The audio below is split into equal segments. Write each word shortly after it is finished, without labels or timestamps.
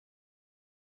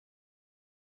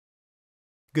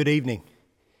Good evening.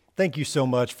 Thank you so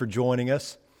much for joining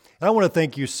us. And I want to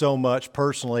thank you so much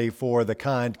personally for the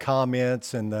kind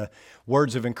comments and the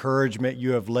words of encouragement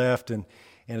you have left, and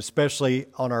especially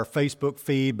on our Facebook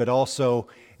feed, but also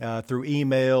through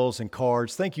emails and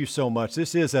cards. Thank you so much.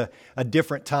 This is a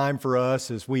different time for us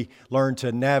as we learn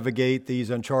to navigate these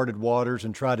uncharted waters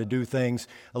and try to do things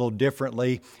a little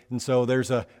differently. And so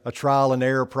there's a trial and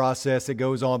error process that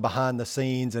goes on behind the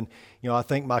scenes. And I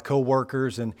thank my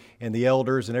coworkers and the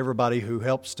elders and everybody who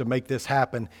helps to make this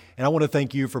happen. And I want to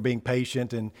thank you for being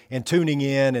patient and tuning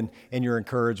in and your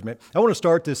encouragement. I want to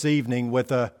start this evening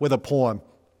with a poem.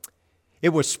 It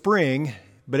was spring,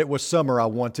 but it was summer I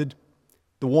wanted,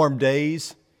 the warm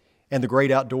days and the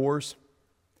great outdoors.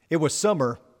 It was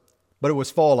summer, but it was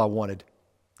fall I wanted,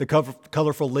 the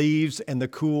colorful leaves and the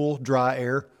cool, dry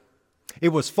air. It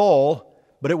was fall,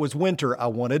 but it was winter I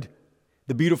wanted,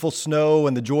 the beautiful snow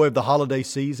and the joy of the holiday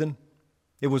season.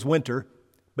 It was winter,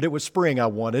 but it was spring I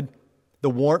wanted, the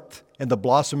warmth and the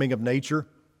blossoming of nature.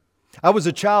 I was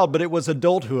a child, but it was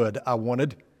adulthood I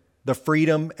wanted, the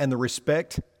freedom and the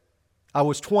respect. I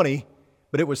was 20,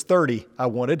 but it was 30 I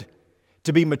wanted,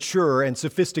 to be mature and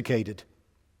sophisticated.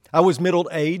 I was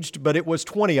middle-aged, but it was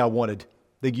 20 I wanted,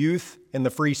 the youth and the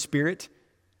free spirit.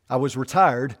 I was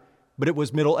retired, but it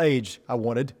was middle age I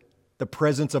wanted, the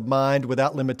presence of mind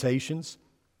without limitations.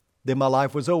 Then my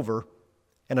life was over,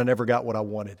 and I never got what I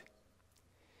wanted.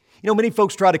 Many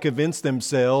folks try to convince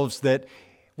themselves that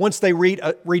once they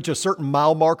reach a certain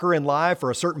mile marker in life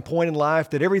or a certain point in life,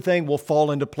 that everything will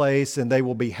fall into place and they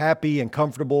will be happy and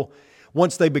comfortable.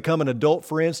 Once they become an adult,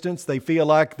 for instance, they feel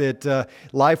like that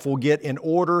life will get in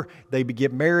order. They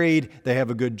get married, they have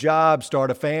a good job,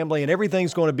 start a family, and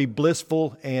everything's going to be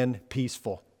blissful and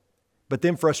peaceful. But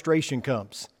then frustration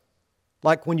comes.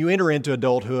 Like when you enter into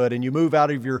adulthood and you move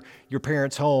out of your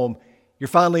parents' home, you're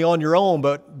finally on your own,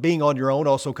 but being on your own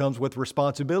also comes with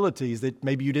responsibilities that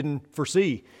maybe you didn't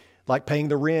foresee, like paying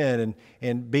the rent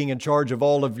and being in charge of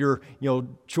all of your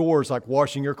chores, like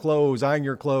washing your clothes, ironing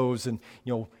your clothes, and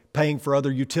paying for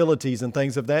other utilities and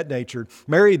things of that nature.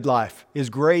 Married life is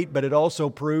great, but it also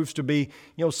proves to be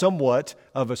somewhat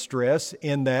of a stress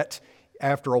in that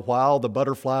after a while the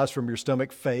butterflies from your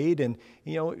stomach fade, and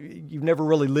you've never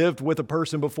really lived with a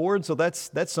person before, and so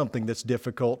that's something that's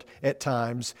difficult at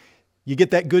times. You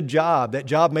get that good job, that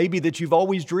job maybe that you've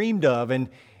always dreamed of, and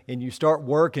you start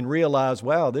work and realize,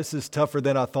 wow, this is tougher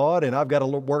than I thought, and I've got to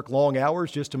work long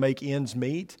hours just to make ends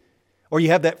meet. Or you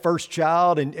have that first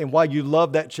child, and while you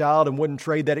love that child and wouldn't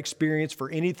trade that experience for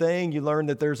anything, you learn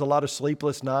that there's a lot of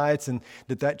sleepless nights and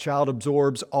that child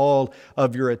absorbs all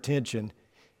of your attention.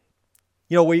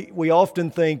 We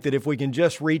often think that if we can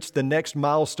just reach the next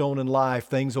milestone in life,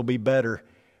 things will be better,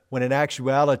 when in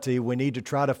actuality, we need to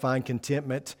try to find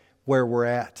contentment where we're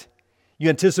at. You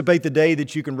anticipate the day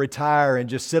that you can retire and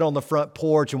just sit on the front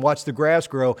porch and watch the grass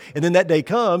grow. And then that day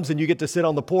comes and you get to sit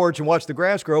on the porch and watch the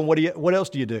grass grow. And what else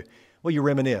do you do? Well, you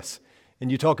reminisce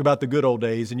and you talk about the good old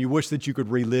days and you wish that you could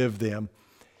relive them.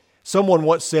 Someone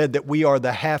once said that we are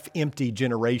the half-empty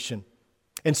generation.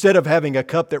 Instead of having a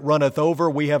cup that runneth over,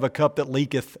 we have a cup that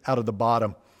leaketh out of the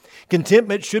bottom.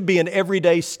 Contentment should be an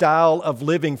everyday style of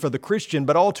living for the Christian,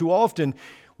 but all too often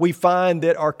we find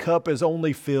that our cup is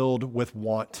only filled with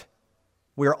want.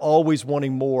 We are always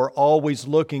wanting more, always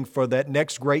looking for that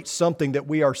next great something that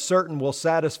we are certain will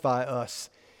satisfy us.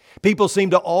 People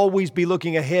seem to always be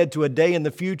looking ahead to a day in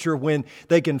the future when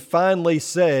they can finally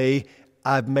say,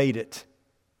 I've made it.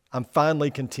 I'm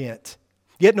finally content.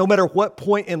 Yet no matter what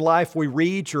point in life we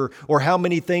reach or how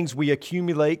many things we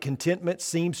accumulate, contentment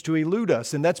seems to elude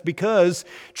us. And that's because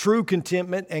true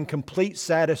contentment and complete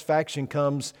satisfaction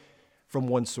comes from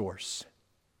one source.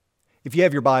 If you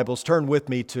have your Bibles, turn with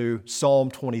me to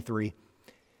Psalm 23.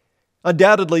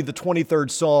 Undoubtedly, the 23rd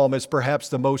Psalm is perhaps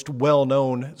the most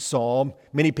well-known psalm.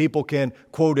 Many people can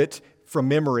quote it from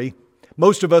memory.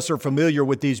 Most of us are familiar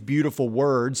with these beautiful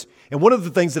words. And one of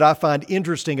the things that I find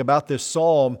interesting about this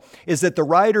psalm is that the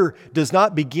writer does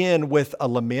not begin with a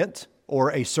lament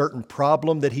or a certain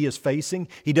problem that he is facing.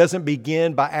 He doesn't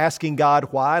begin by asking God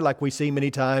why, like we see many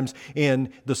times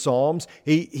in the Psalms.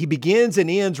 He begins and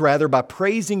ends rather by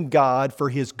praising God for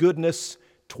His goodness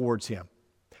towards him.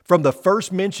 From the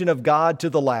first mention of God to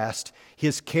the last,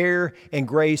 His care and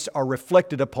grace are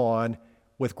reflected upon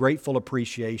with grateful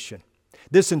appreciation.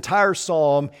 This entire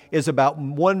psalm is about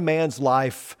one man's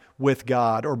life with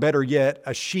God, or better yet,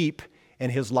 a sheep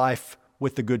and his life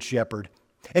with the Good Shepherd.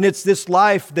 And it's this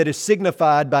life that is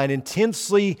signified by an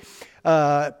intensely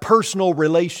personal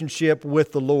relationship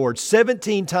with the Lord.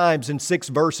 17 times in 6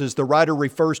 verses, the writer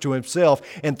refers to himself,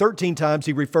 and 13 times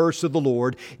he refers to the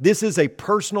Lord. This is a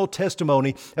personal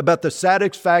testimony about the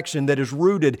satisfaction that is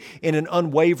rooted in an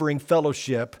unwavering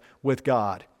fellowship with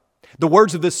God. The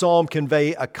words of this psalm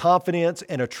convey a confidence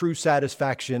and a true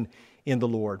satisfaction in the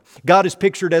Lord. God is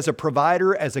pictured as a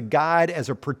provider, as a guide, as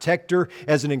a protector,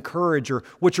 as an encourager,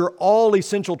 which are all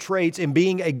essential traits in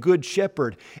being a good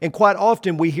shepherd. And quite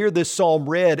often we hear this psalm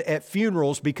read at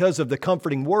funerals because of the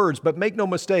comforting words, but make no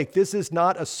mistake, this is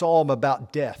not a psalm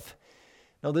about death.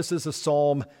 No, this is a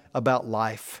psalm about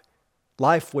life.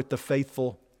 Life with the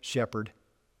faithful shepherd.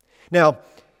 Now,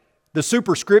 the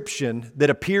superscription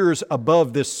that appears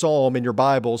above this psalm in your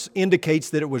Bibles indicates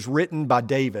that it was written by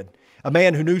David, a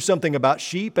man who knew something about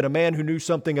sheep and a man who knew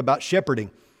something about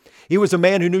shepherding. He was a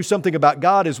man who knew something about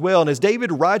God as well. And as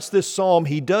David writes this psalm,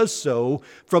 he does so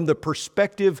from the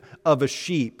perspective of a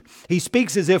sheep. He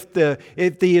speaks as if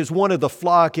he is one of the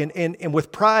flock, and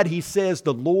with pride he says,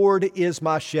 "The Lord is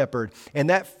my shepherd." And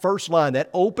that first line, that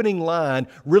opening line,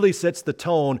 really sets the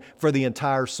tone for the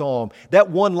entire psalm. That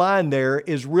one line there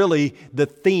is really the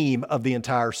theme of the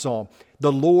entire psalm.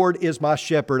 "The Lord is my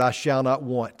shepherd, I shall not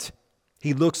want."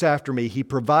 He looks after me. He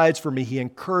provides for me. He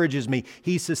encourages me.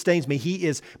 He sustains me. He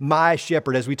is my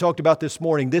shepherd. As we talked about this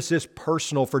morning, this is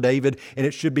personal for David, and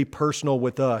it should be personal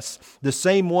with us. The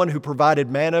same one who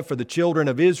provided manna for the children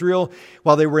of Israel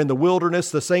while they were in the wilderness,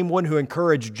 the same one who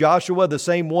encouraged Joshua, the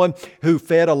same one who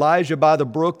fed Elijah by the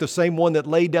brook, the same one that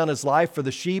laid down his life for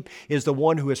the sheep, is the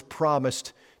one who has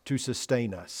promised to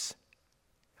sustain us.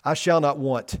 "I shall not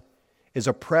want" is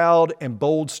a proud and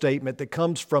bold statement that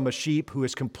comes from a sheep who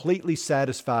is completely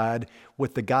satisfied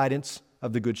with the guidance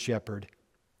of the Good Shepherd.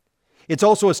 It's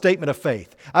also a statement of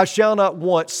faith. "I shall not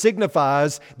want"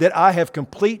 signifies that I have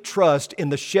complete trust in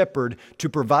the shepherd to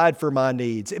provide for my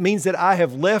needs. It means that I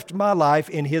have left my life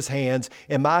in His hands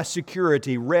and my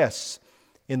security rests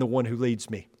in the one who leads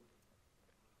me.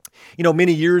 You know,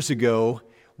 many years ago,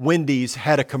 Wendy's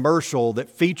had a commercial that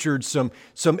featured some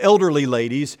elderly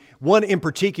ladies. One in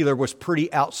particular was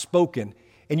pretty outspoken.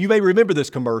 And you may remember this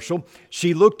commercial.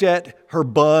 She looked at her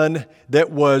bun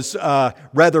that was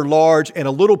rather large and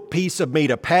a little piece of meat,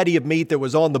 a patty of meat that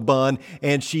was on the bun.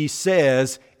 And she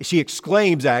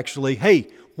exclaims actually, "Hey,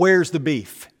 where's the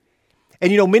beef?"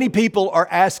 And you know, many people are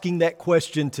asking that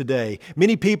question today.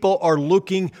 Many people are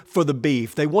looking for the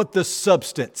beef. They want the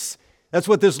substance. That's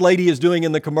what this lady is doing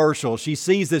in the commercial. She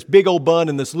sees this big old bun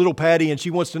and this little patty, and she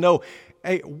wants to know,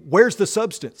 hey, where's the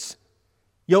substance?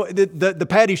 You know, the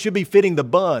patty should be fitting the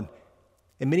bun.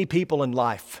 And many people in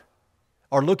life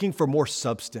are looking for more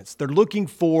substance. They're looking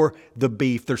for the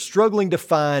beef. They're struggling to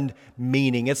find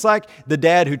meaning. It's like the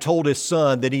dad who told his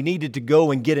son that he needed to go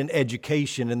and get an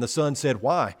education, and the son said,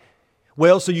 "Why?"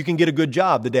 "Well, so you can get a good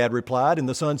job," the dad replied. And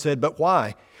the son said, "But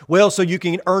why?" "Well, so you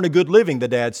can earn a good living," the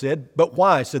dad said. "But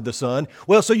why?" said the son.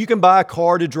 "Well, so you can buy a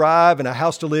car to drive and a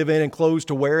house to live in and clothes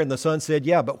to wear." And the son said,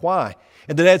 "Yeah, but why?"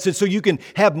 And the dad said, "So you can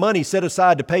have money set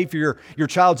aside to pay for your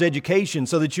child's education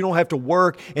so that you don't have to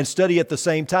work and study at the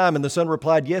same time." And the son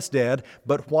replied, "Yes, Dad,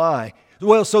 but why?"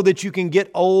 "Well, so that you can get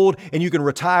old and you can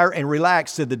retire and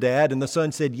relax," said the dad. And the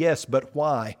son said, "Yes, but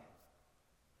why?"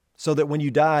 "So that when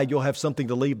you die, you'll have something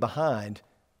to leave behind,"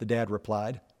 the dad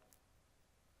replied.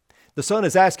 The son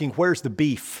is asking, where's the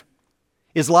beef?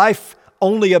 Is life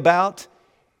only about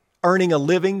earning a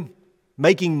living,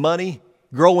 making money,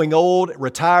 growing old,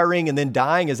 retiring, and then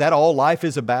dying? Is that all life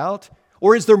is about?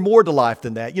 Or is there more to life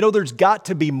than that? You know, there's got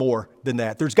to be more than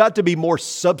that. There's got to be more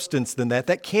substance than that.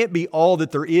 That can't be all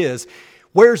that there is.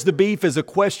 Where's the beef is a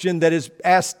question that is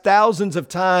asked thousands of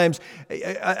times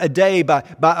a day by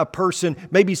a person,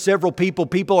 maybe several people.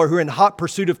 People who are in hot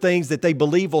pursuit of things that they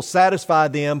believe will satisfy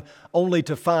them, only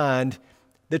to find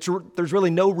that there's really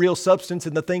no real substance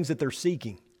in the things that they're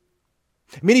seeking.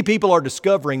 Many people are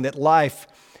discovering that life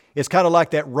is kind of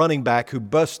like that running back who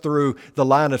busts through the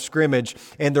line of scrimmage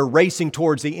and they're racing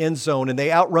towards the end zone and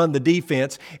they outrun the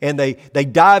defense and they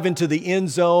dive into the end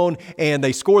zone and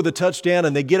they score the touchdown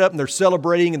and they get up and they're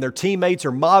celebrating and their teammates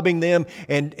are mobbing them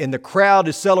and the crowd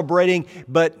is celebrating,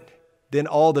 but then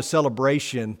all the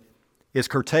celebration is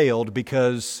curtailed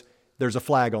because there's a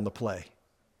flag on the play.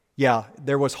 Yeah,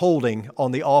 there was holding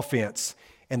on the offense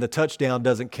and the touchdown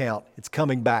doesn't count. It's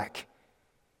coming back.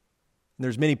 And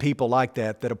there's many people like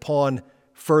that upon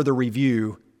further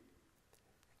review,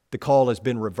 the call has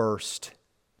been reversed.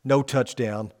 No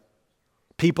touchdown.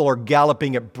 People are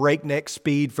galloping at breakneck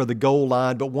speed for the goal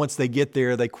line, but once they get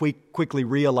there, they quickly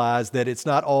realize that it's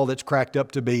not all that's cracked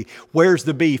up to be. Where's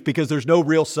the beef? Because there's no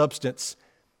real substance.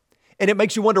 And it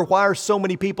makes you wonder, why are so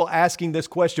many people asking this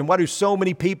question? Why do so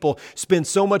many people spend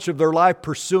so much of their life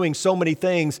pursuing so many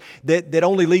things that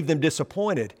only leave them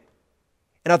disappointed?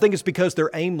 And I think it's because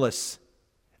they're aimless.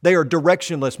 They are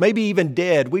directionless, maybe even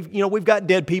dead. We've got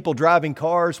dead people driving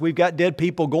cars. We've got dead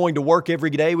people going to work every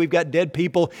day. We've got dead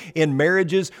people in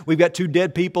marriages. We've got 2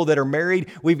 dead people that are married.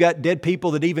 We've got dead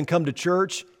people that even come to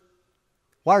church.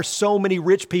 Why are so many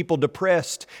rich people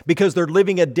depressed? Because they're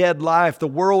living a dead life. The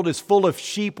world is full of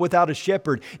sheep without a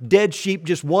shepherd, dead sheep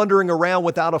just wandering around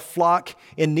without a flock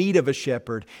in need of a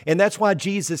shepherd. And that's why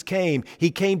Jesus came.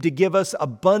 He came to give us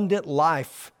abundant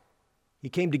life. He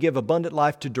came to give abundant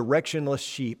life to directionless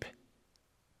sheep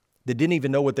that didn't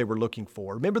even know what they were looking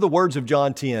for. Remember the words of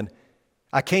John 10,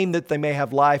 I came that they may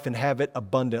have life and have it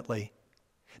abundantly.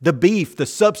 The beef, the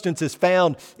substance is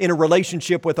found in a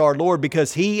relationship with our Lord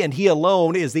because He and He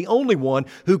alone is the only one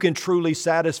who can truly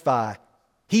satisfy.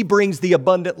 He brings the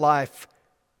abundant life.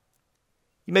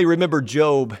 You may remember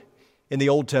Job in the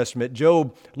Old Testament.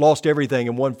 Job lost everything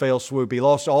in one fell swoop. He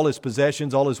lost all his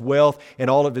possessions, all his wealth, and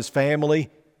all of his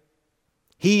family.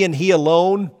 He and He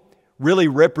alone really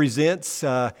represents,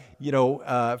 from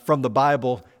the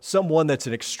Bible, someone that's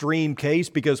an extreme case,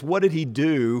 because what did he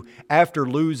do after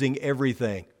losing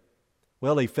everything?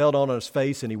 Well, he fell down on his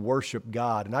face and he worshiped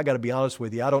God. And I got to be honest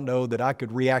with you, I don't know that I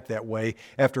could react that way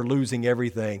after losing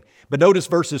everything. But notice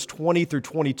verses 20 through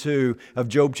 22 of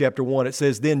Job chapter 1. It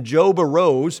says, Then Job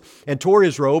arose and tore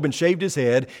his robe and shaved his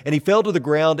head, and he fell to the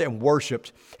ground and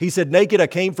worshiped. He said, Naked I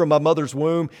came from my mother's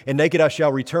womb, and naked I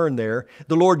shall return there.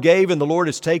 The Lord gave, and the Lord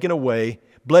has taken away.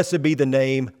 Blessed be the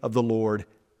name of the Lord.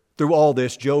 Through all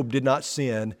this, Job did not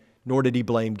sin, nor did he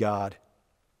blame God.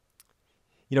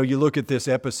 You look at this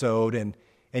episode and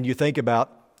you think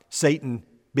about Satan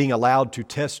being allowed to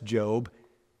test Job.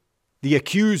 The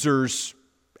accuser's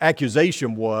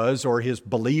accusation was, or his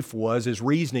belief was, his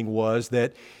reasoning was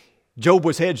that Job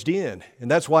was hedged in, and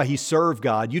that's why he served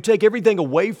God. You take everything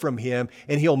away from him,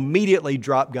 and he'll immediately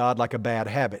drop God like a bad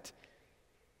habit.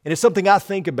 And it's something I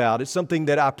think about. It's something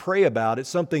that I pray about. It's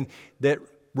something that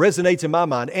resonates in my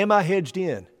mind. Am I hedged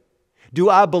in? Do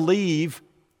I believe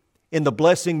in the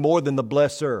blessing more than the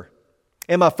blesser?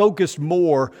 Am I focused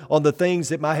more on the things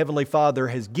that my Heavenly Father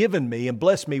has given me and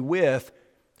blessed me with,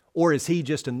 or is He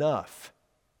just enough?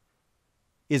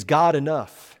 Is God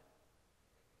enough?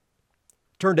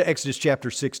 Turn to Exodus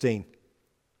chapter 16.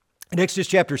 In Exodus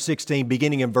chapter 16,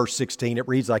 beginning in verse 16, it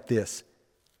reads like this.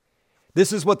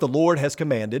 This is what the Lord has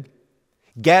commanded.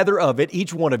 Gather of it,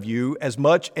 each one of you, as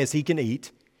much as he can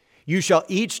eat. You shall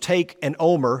each take an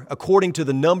omer according to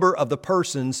the number of the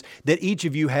persons that each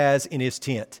of you has in his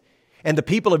tent. And the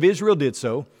people of Israel did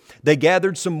so. They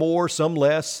gathered some more, some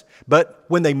less. But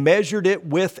when they measured it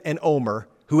with an omer,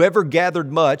 whoever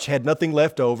gathered much had nothing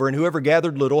left over, and whoever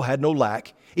gathered little had no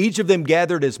lack. Each of them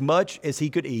gathered as much as he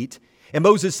could eat. And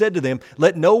Moses said to them,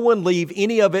 Let no one leave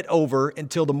any of it over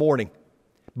until the morning.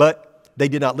 But they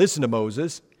did not listen to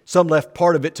Moses. Some left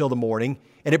part of it till the morning,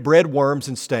 and it bred worms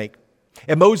and stank.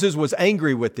 And Moses was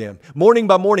angry with them. Morning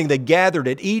by morning they gathered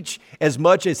it, each as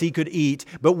much as he could eat.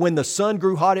 But when the sun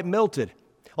grew hot, it melted.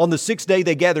 On the 6th day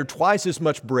they gathered twice as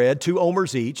much bread, 2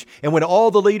 omers each. And when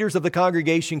all the leaders of the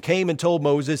congregation came and told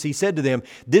Moses, he said to them,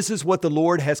 This is what the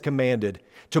Lord has commanded.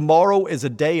 Tomorrow is a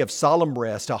day of solemn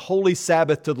rest, a holy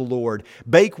Sabbath to the Lord.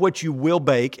 Bake what you will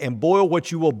bake and boil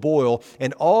what you will boil,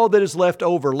 and all that is left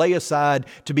over lay aside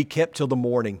to be kept till the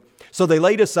morning. So they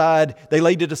laid it aside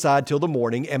till the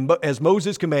morning, and as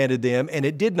Moses commanded them, and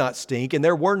it did not stink, and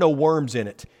there were no worms in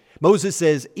it. Moses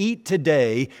says, Eat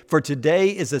today, for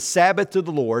today is a Sabbath to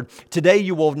the Lord. Today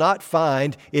you will not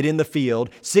find it in the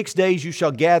field. 6 days you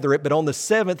shall gather it, but on the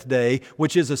 7th day,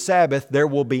 which is a Sabbath, there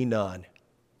will be none.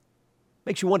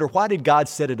 Makes you wonder, why did God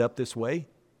set it up this way?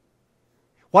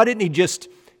 Why didn't He just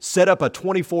set up a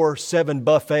 24/7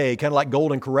 buffet, kind of like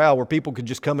Golden Corral, where people could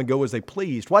just come and go as they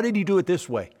pleased? Why did He do it this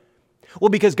way? Well,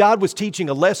 because God was teaching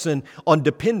a lesson on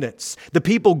dependence. The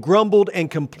people grumbled and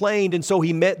complained, and so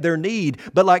He met their need.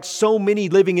 But like so many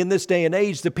living in this day and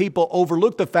age, the people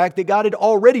overlooked the fact that God had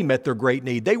already met their great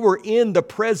need. They were in the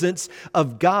presence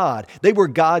of God. They were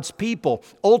God's people.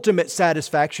 Ultimate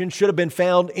satisfaction should have been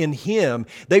found in Him.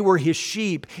 They were His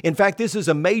sheep. In fact, this is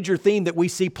a major theme that we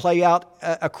see play out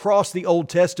across the Old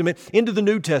Testament into the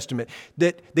New Testament,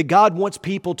 that God wants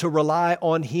people to rely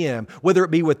on Him, whether it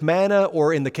be with manna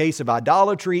or in the case of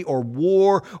idolatry or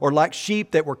war, or like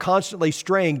sheep that were constantly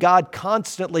straying. God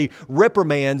constantly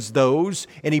reprimands those,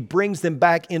 and He brings them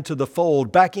back into the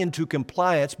fold, back into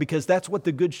compliance, because that's what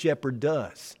the Good Shepherd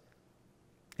does.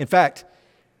 In fact,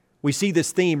 We see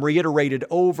this theme reiterated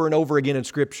over and over again in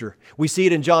Scripture. We see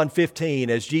it in John 15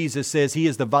 as Jesus says He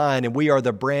is the vine and we are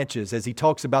the branches, as He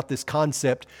talks about this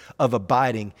concept of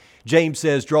abiding. James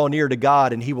says, draw near to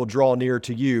God and He will draw near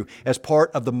to you. As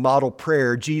part of the model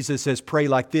prayer, Jesus says, pray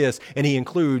like this, and He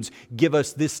includes, give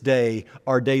us this day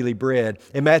our daily bread.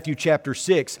 In Matthew chapter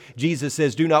 6, Jesus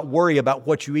says, do not worry about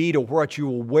what you eat or what you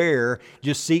will wear.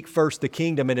 Just seek first the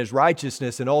kingdom and His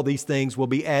righteousness, and all these things will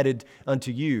be added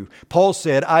unto you. Paul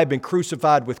said, I have been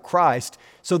crucified with Christ,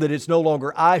 so that it's no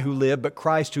longer I who live, but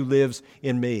Christ who lives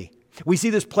in me. We see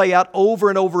this play out over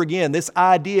and over again, this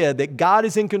idea that God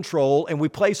is in control and we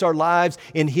place our lives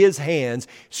in His hands.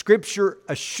 Scripture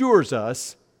assures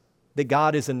us that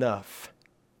God is enough.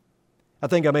 I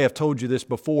think I may have told you this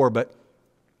before, but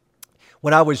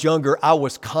when I was younger, I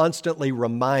was constantly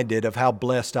reminded of how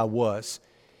blessed I was.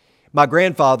 My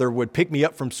grandfather would pick me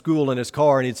up from school in his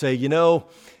car and he'd say,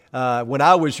 when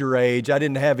I was your age, I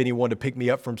didn't have anyone to pick me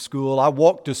up from school. I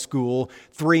walked to school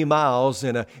 3 miles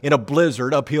in a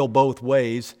blizzard, uphill both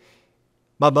ways.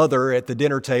 My mother at the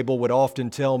dinner table would often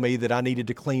tell me that I needed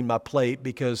to clean my plate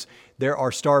because there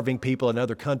are starving people in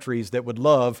other countries that would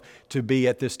love to be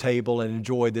at this table and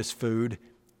enjoy this food.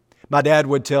 My dad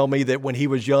would tell me that when he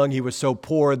was young, he was so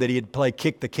poor that he'd play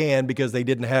kick the can because they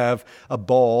didn't have a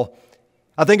ball.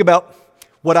 I think about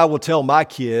what I will tell my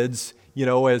kids,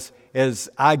 as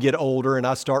I get older and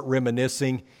I start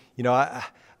reminiscing.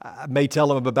 I may tell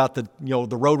them about the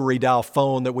rotary dial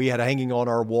phone that we had hanging on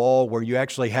our wall, where you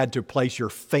actually had to place your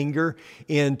finger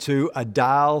into a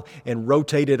dial and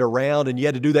rotate it around, and you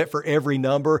had to do that for every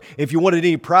number. If you wanted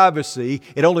any privacy,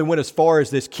 it only went as far as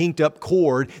this kinked up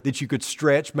cord that you could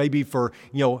stretch maybe for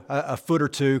a foot or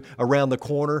two around the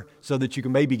corner so that you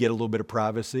can maybe get a little bit of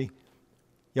privacy.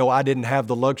 I didn't have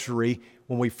the luxury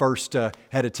when we first had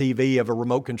a TV of a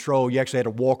remote control. You actually had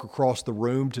to walk across the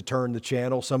room to turn the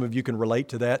channel. Some of you can relate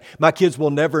to that. My kids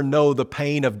will never know the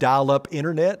pain of dial-up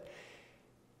internet.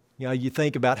 You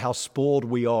think about how spoiled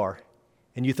we are.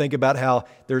 And you think about how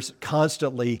there's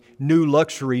constantly new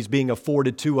luxuries being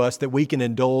afforded to us that we can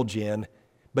indulge in.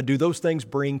 But do those things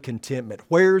bring contentment?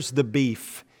 Where's the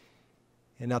beef?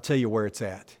 And I'll tell you where it's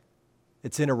at.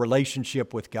 It's in a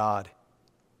relationship with God.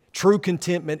 True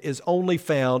contentment is only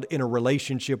found in a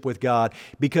relationship with God,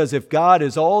 because if God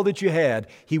is all that you had,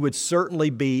 He would certainly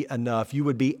be enough. You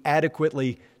would be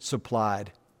adequately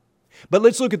supplied. But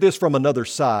let's look at this from another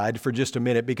side for just a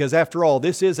minute, because after all,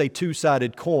 this is a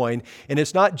two-sided coin, and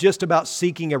it's not just about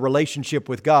seeking a relationship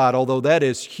with God, although that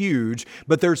is huge,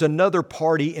 but there's another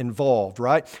party involved,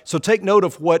 right? So take note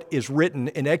of what is written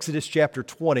in Exodus chapter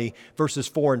 20, verses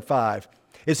 4 and 5.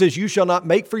 It says, you shall not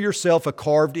make for yourself a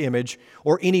carved image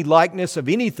or any likeness of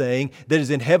anything that is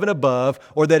in heaven above,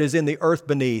 or that is in the earth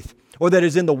beneath, or that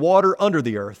is in the water under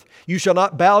the earth. You shall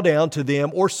not bow down to them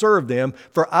or serve them,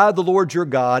 for I, the Lord your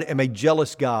God, am a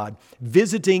jealous God,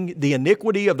 visiting the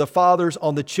iniquity of the fathers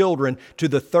on the children to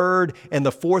the third and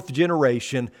the fourth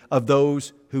generation of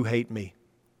those who hate me.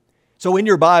 So in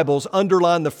your Bibles,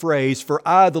 underline the phrase, for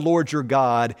I, the Lord your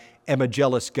God, am a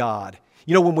jealous God.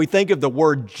 When we think of the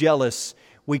word jealous,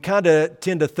 we kind of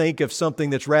tend to think of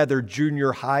something that's rather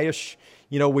junior high-ish.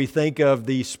 We think of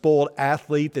the spoiled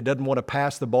athlete that doesn't want to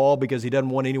pass the ball because he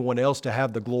doesn't want anyone else to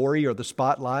have the glory or the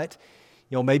spotlight.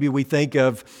 Maybe we think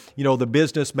of, the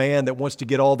businessman that wants to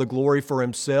get all the glory for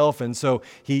himself, and so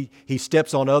he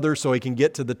steps on others so he can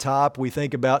get to the top. We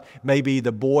think about maybe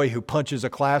the boy who punches a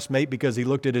classmate because he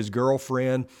looked at his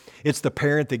girlfriend. It's the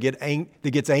parent that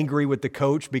gets angry with the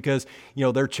coach because,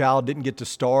 their child didn't get to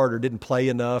start or didn't play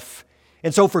enough.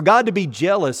 And so for God to be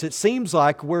jealous, it seems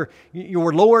like we're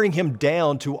lowering Him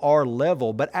down to our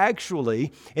level. But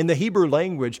actually, in the Hebrew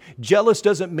language, jealous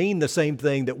doesn't mean the same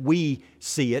thing that we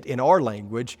see it in our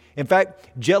language. In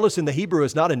fact, jealous in the Hebrew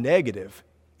is not a negative.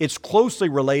 It's closely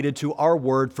related to our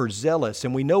word for zealous,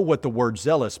 and we know what the word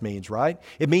zealous means, right?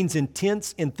 It means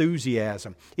intense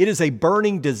enthusiasm. It is a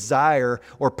burning desire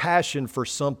or passion for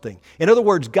something. In other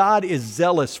words, God is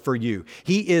zealous for you.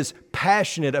 He is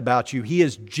passionate about you. He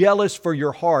is jealous for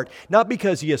your heart, not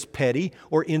because He is petty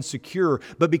or insecure,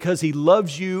 but because He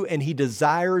loves you and He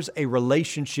desires a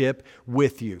relationship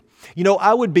with you.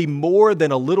 I would be more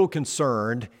than a little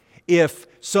concerned if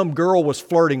some girl was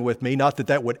flirting with me, not that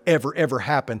that would ever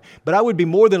happen, but I would be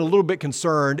more than a little bit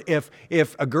concerned if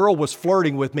a girl was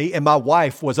flirting with me and my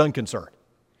wife was unconcerned.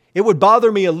 It would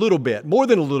bother me a little bit, more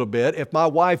than a little bit, if my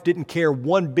wife didn't care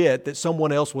one bit that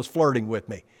someone else was flirting with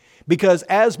me. Because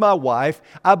as my wife,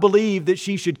 I believe that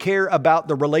she should care about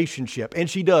the relationship. And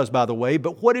she does, by the way.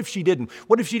 But what if she didn't?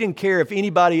 What if she didn't care if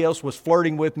anybody else was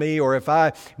flirting with me or if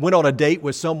I went on a date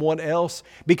with someone else?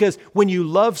 Because when you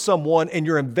love someone and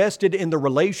you're invested in the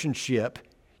relationship,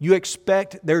 you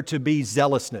expect there to be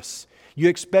zealousness. You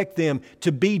expect them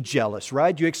to be jealous,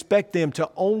 right? You expect them to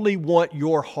only want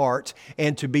your heart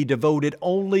and to be devoted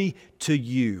only to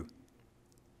you.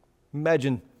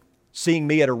 Imagine seeing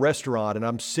me at a restaurant and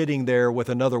I'm sitting there with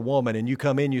another woman and you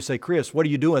come in, you say, "Chris, what are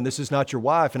you doing? This is not your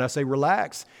wife." And I say,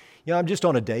 "Relax. I'm just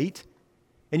on a date."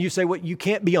 And you say, "Well, you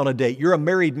can't be on a date. You're a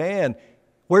married man.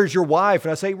 Where's your wife?"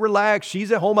 And I say, "Relax.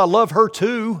 She's at home. I love her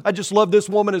too. I just love this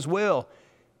woman as well."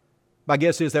 My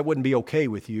guess is that wouldn't be okay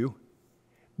with you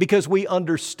because we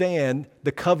understand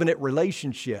the covenant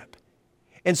relationship.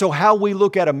 And so how we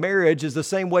look at a marriage is the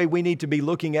same way we need to be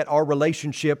looking at our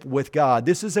relationship with God.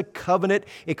 This is a covenant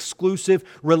exclusive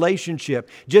relationship.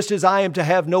 Just as I am to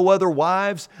have no other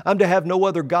wives, I'm to have no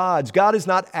other gods. God is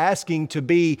not asking to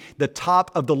be the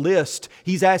top of the list.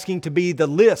 He's asking to be the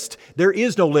list. There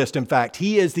is no list, in fact.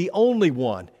 He is the only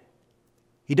one.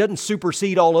 He doesn't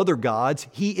supersede all other gods.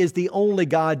 He is the only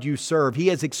God you serve. He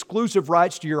has exclusive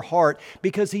rights to your heart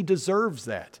because He deserves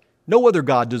that. No other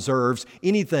God deserves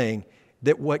anything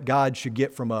that what God should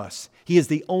get from us. He is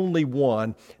the only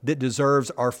one that deserves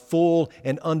our full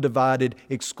and undivided,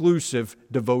 exclusive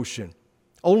devotion.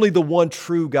 Only the one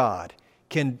true God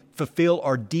can fulfill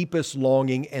our deepest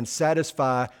longing and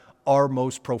satisfy our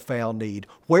most profound need.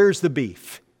 Where's the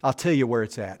beef? I'll tell you where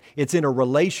it's at. It's in a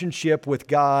relationship with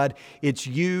God. It's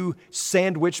you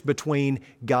sandwiched between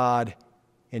God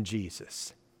and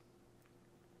Jesus.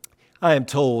 I am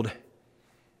told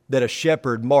that a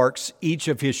shepherd marks each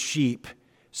of his sheep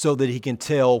so that he can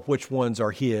tell which ones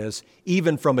are his,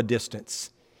 even from a distance.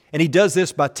 And he does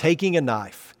this by taking a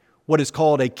knife, what is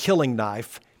called a killing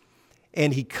knife,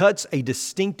 and he cuts a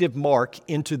distinctive mark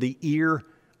into the ear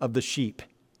of the sheep.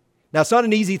 Now, it's not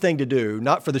an easy thing to do,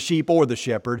 not for the sheep or the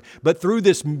shepherd, but through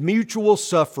this mutual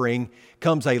suffering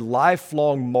comes a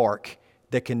lifelong mark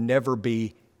that can never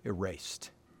be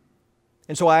erased.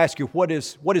 And so I ask you, what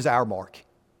is our mark?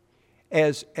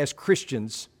 As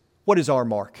Christians, what is our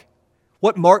mark?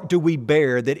 What mark do we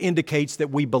bear that indicates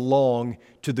that we belong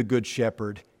to the Good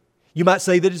Shepherd? You might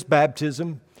say that it's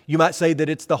baptism. You might say that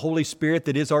it's the Holy Spirit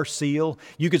that is our seal.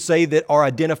 You could say that our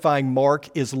identifying mark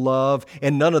is love,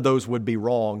 and none of those would be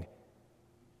wrong.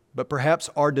 But perhaps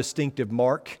our distinctive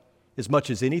mark, as much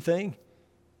as anything,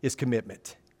 is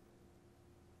commitment.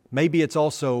 Maybe it's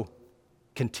also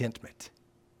contentment.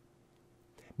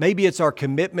 Maybe it's our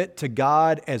commitment to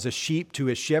God as a sheep to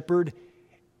His shepherd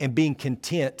and being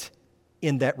content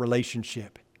in that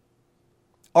relationship.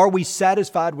 Are we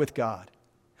satisfied with God?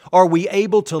 Are we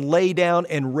able to lay down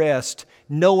and rest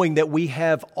knowing that we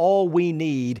have all we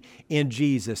need in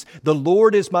Jesus? The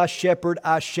Lord is my shepherd,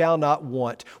 I shall not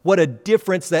want. What a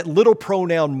difference that little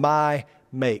pronoun "my"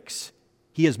 makes.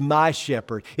 He is my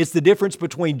shepherd. It's the difference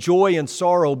between joy and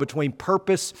sorrow, between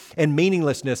purpose and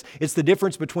meaninglessness. It's the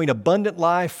difference between abundant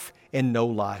life and no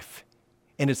life.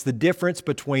 And it's the difference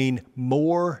between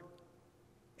more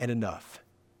and enough.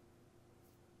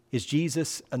 Is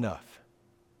Jesus enough?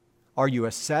 Are you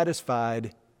a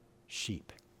satisfied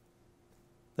sheep?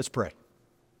 Let's pray.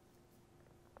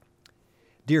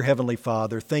 Dear Heavenly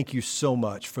Father, thank you so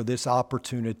much for this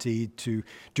opportunity to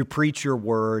preach your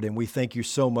word. And we thank you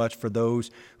so much for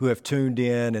those who have tuned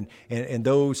in and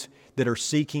those that are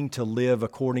seeking to live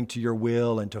according to your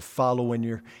will and to follow in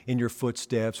your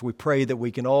footsteps. We pray that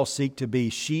we can all seek to be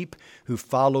sheep who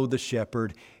follow the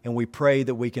shepherd. And we pray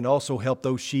that we can also help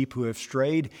those sheep who have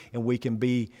strayed, and we can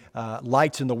be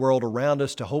lights in the world around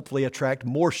us to hopefully attract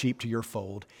more sheep to your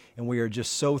fold. And we are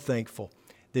just so thankful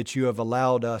that you have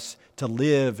allowed us to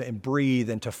live and breathe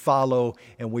and to follow,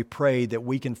 and we pray that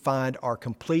we can find our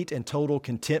complete and total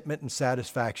contentment and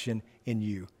satisfaction in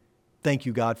you. Thank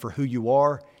you, God, for who you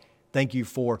are. Thank you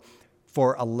for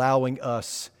allowing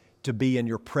us to be in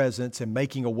your presence and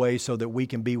making a way so that we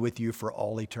can be with you for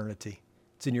all eternity.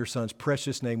 It's in your Son's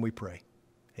precious name we pray.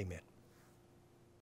 Amen.